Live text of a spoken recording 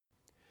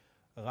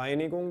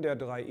Reinigung der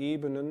 3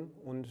 Ebenen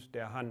und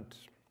der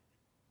Hand.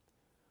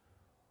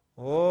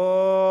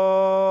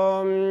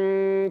 Om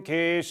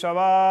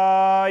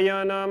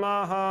Keshavaya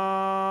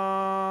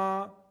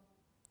Namaha.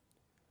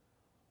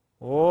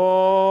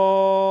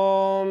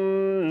 Om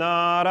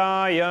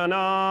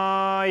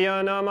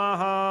Narayanaya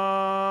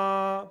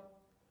Namaha.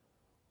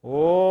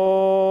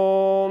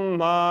 Om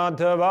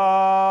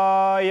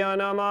Madhavaya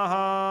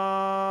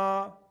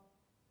Namaha.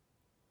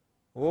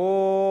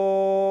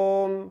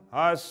 Om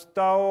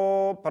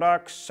Hastau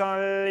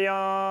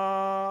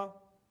Prakshalya.